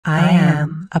I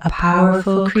am a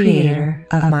powerful creator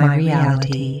of my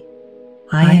reality.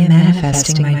 I am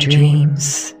manifesting my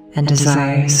dreams and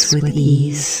desires with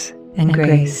ease and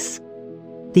grace.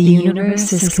 The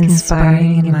universe is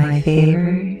conspiring in my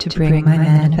favor to bring my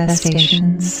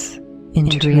manifestations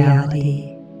into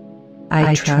reality.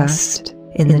 I trust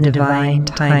in the divine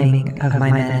timing of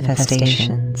my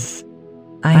manifestations.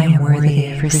 I am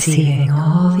worthy of receiving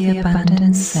all the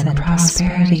abundance and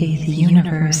prosperity the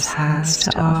universe has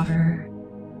to offer.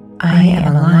 I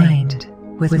am aligned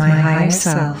with my higher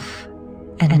self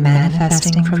and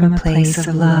manifesting from a place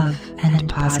of love and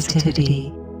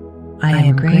positivity. I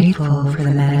am grateful for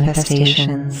the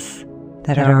manifestations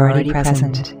that are already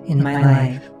present in my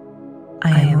life.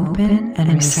 I am open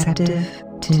and receptive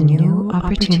to new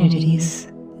opportunities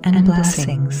and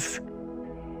blessings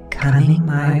coming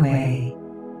my way.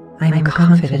 I am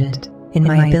confident in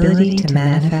my ability to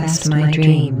manifest my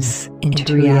dreams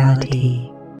into reality.